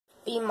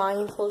Be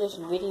mindful, this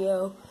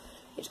video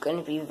is going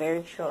to be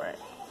very short.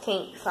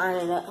 Can't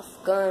find enough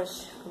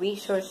guns,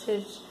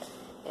 resources,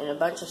 and a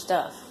bunch of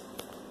stuff.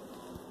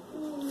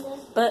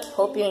 But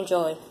hope you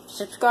enjoy.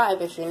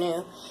 Subscribe if you're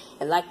new,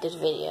 and like this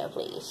video,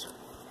 please.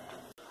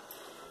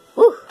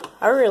 Woo!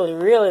 I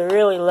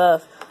really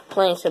love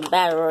playing some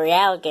Battle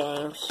Royale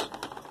games.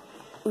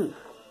 Ooh.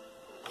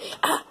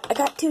 Ah! I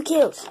got 2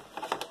 kills.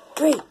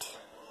 Great.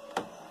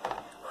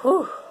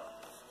 Whew.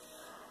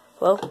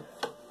 Well,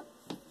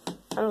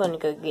 I'm gonna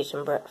go get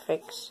some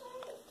breakfast.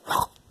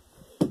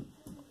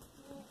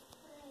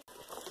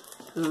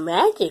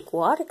 Magic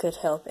water could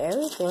help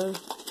everything.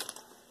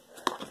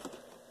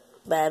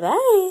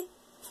 Bye-bye.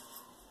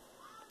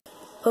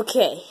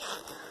 Okay,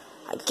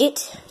 I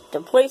get to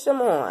play some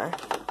more.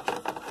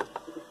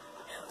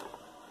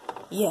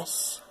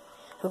 Yes,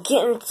 I'm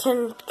getting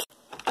 10.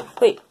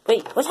 Wait,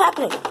 what's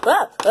happening?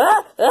 What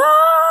the?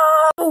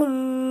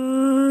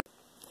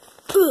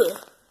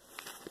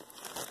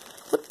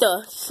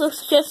 This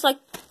looks just like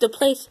the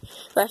place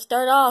where I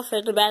start off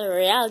in the Battle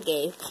Royale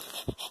game.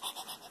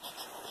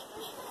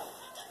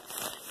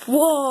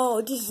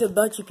 Whoa, this is a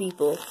bunch of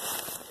people.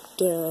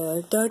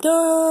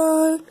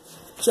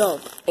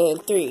 Jump in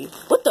 3.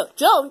 What the?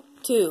 Jump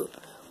 2,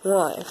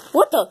 1.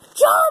 What the?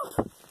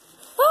 Jump!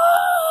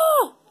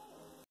 Ah!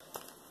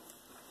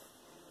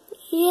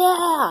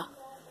 Yeah!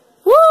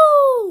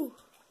 Woo!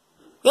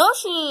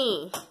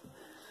 Yoshi!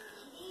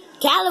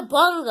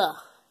 Calabunga!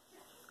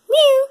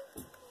 Mew!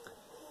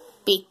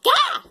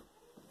 Pika!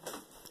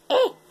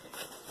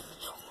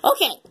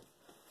 Okay.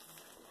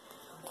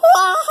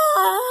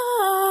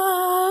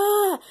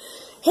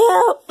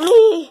 Help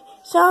me,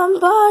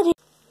 somebody!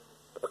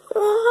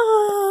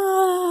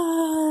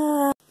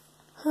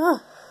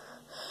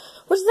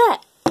 What's that?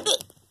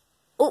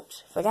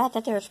 Oops, forgot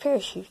that there was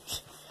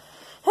parachutes.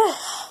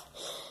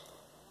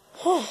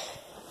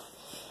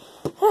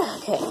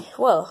 Okay,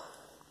 well,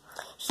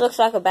 this looks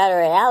like a Battle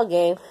Royale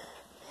game.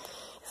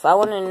 If I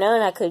wouldn't have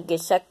known I could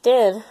get sucked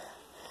in,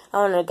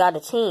 I wouldn't have got a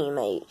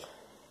teammate.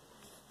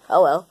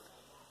 Oh well.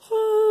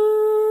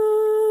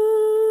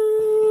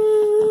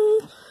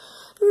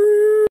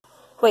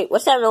 Wait,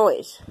 what's that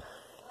noise?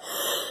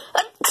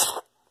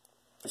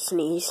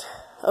 Sneeze.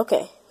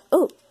 Okay.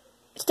 Oh,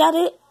 is that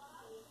it?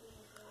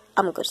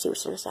 I'm gonna go see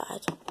what's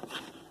inside.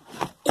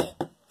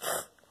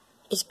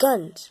 It's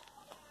guns.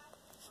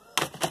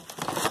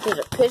 Here's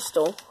a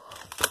pistol.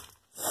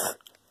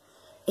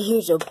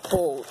 Here's a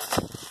bolt.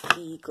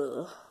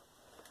 Eagle.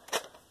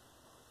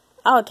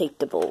 I'll take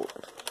the bolt.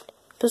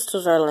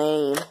 Pistols are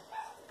lame.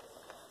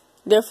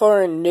 They're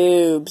for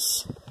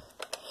noobs.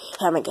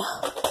 Here we go.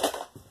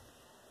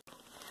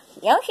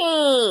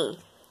 Yoshi!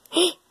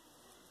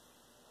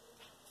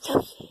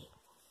 Yoshi!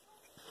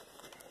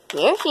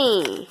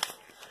 Yoshi!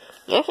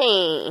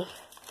 Yoshi!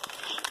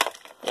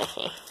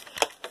 Yoshi.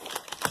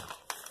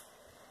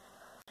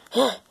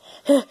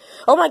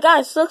 Oh my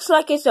gosh, looks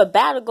like it's a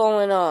battle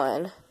going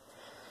on.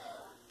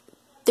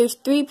 There's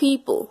 3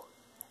 people.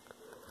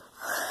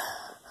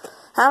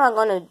 How am I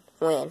gonna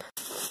win?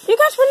 You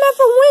guys will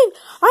never win.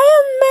 I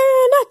am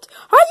Marionette.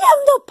 I am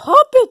the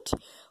puppet.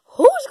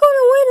 Who's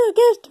gonna win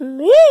against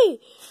me?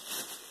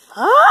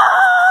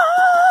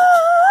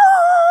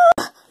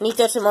 Need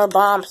to some more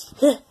bombs.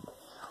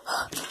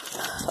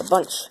 A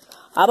bunch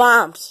of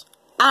bombs.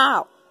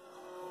 Ow.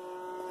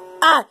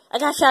 Ah, I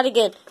got shot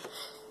again.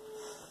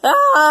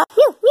 Ah.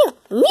 Mew, mew,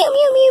 mew, mew,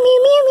 mew,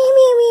 mew, mew,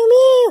 mew, mew,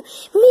 mew,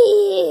 mew,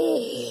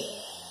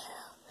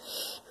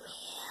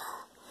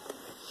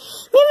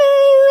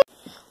 mew.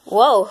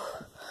 Whoa.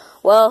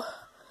 Well,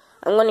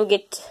 I'm gonna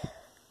get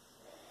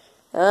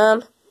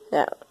no,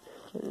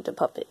 the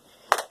puppet.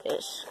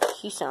 Yes,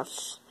 he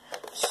sounds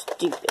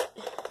stupid.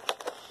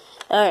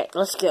 Alright,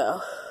 let's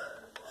go.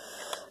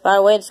 By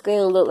the way, the screen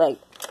will look like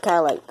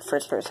kinda like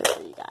first person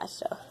for you guys,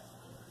 so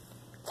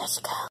let's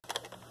go.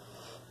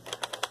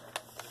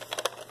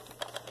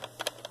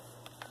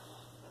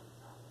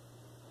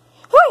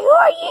 Who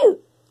are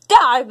you?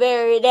 Die,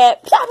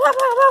 Marionette. Blah, blah,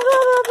 blah, blah,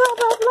 blah, blah,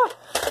 blah, blah.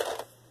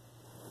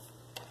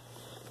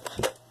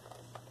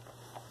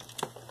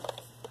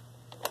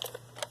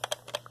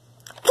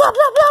 Blah,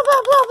 blah, blah,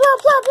 blah, blah, blah,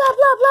 blah, blah,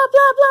 blah, blah,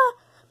 blah, blah.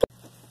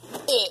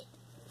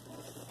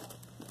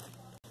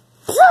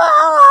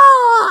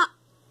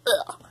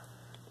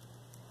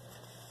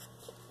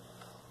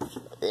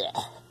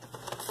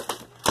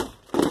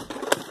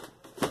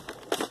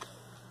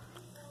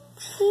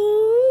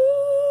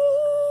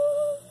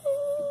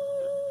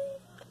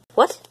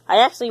 What? I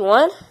actually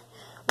won?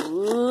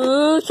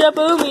 Ooh,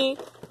 shaboomy.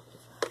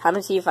 I'm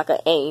gonna see if I can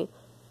aim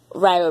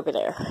right over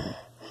there.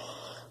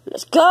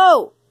 Let's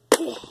go!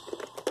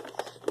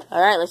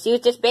 Alright, let's see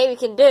what this baby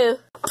can do.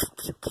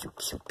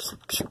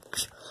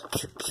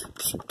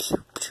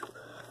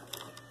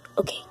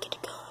 Okay, get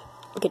it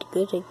going. Get a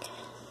good thing.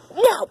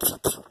 No!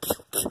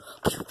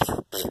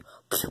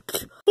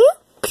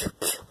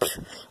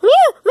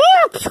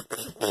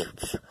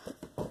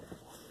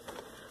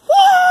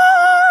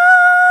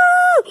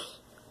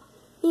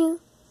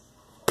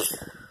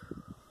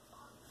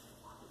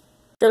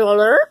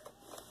 Alert!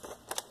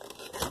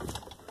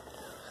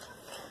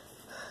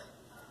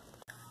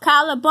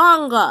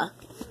 Calabunga.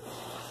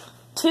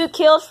 2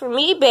 kills for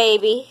me,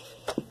 baby.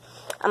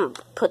 I'm going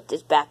to put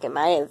this back in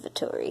my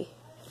inventory.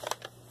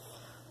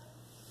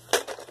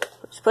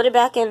 Let's put it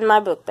back in my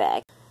book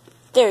bag.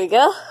 There we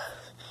go.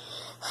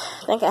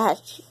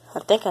 I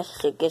think I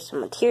should get some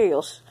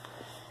materials.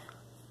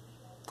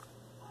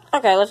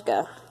 Okay, let's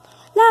go.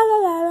 La la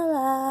la la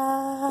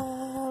la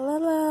la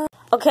la.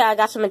 Okay, I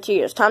got some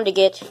materials. Time to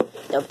get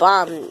the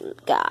bomb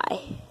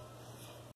guy.